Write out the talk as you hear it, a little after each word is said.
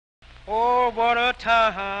Oh, what a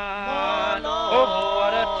time. My Lord. Oh,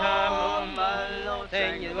 what a time. Oh, my Lord.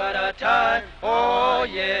 Sing it, what a time. Oh,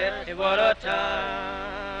 yeah, what a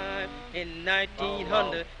time. In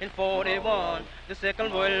 1941, the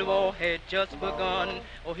Second World War had just begun.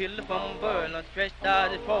 Oh, Hitler from Berlin stretched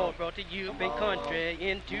out his paw, brought the European country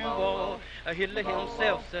into war. Hitler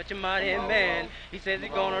himself, such a mighty man, he says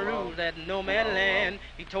he's gonna rule that no man land.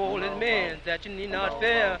 He told his men that you need not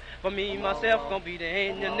fear, for me myself gonna be the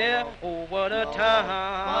engineer. Oh, what a time!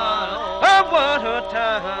 Oh, what a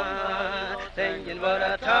time! Singing what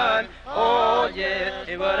a time! Oh,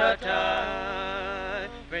 yeah, what a time!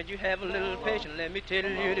 Friend, you have a little patience, let me tell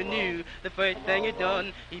you the news. The first thing he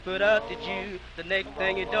done, he put out the Jew. The next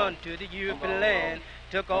thing he done to the European land,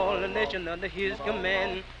 took all the nation under his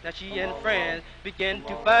command. Now she and France began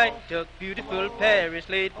to fight, took beautiful Paris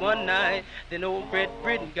late one night. Then old Great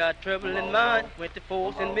Britain got trouble in mind, went to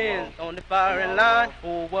forcing men on the firing line.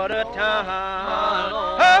 Oh, what a time!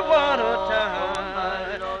 Oh, what a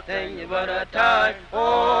time! Singing what a time!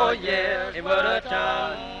 Oh, yeah, what a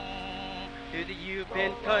time! To the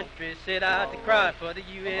European countries set out to cry for the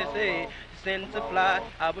USA to send supply.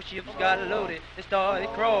 Our ships got loaded and started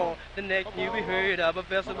to crawl. The next year we heard of a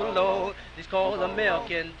vessel below. This called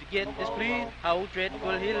American to get this plea. How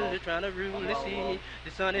dreadful Hitler trying to rule the sea.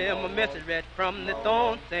 The son of him a message read from the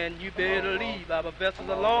throne, saying you better leave our vessels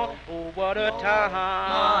alone. Oh, what a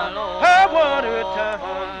time! Oh, what a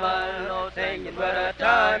time! Singing what a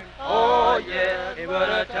time! Oh, yeah, what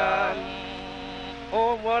a time!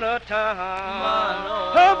 Oh, what a time!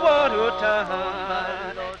 Oh, what a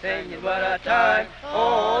time! Singing what a time!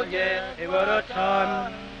 Oh, yeah, what a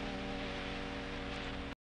time!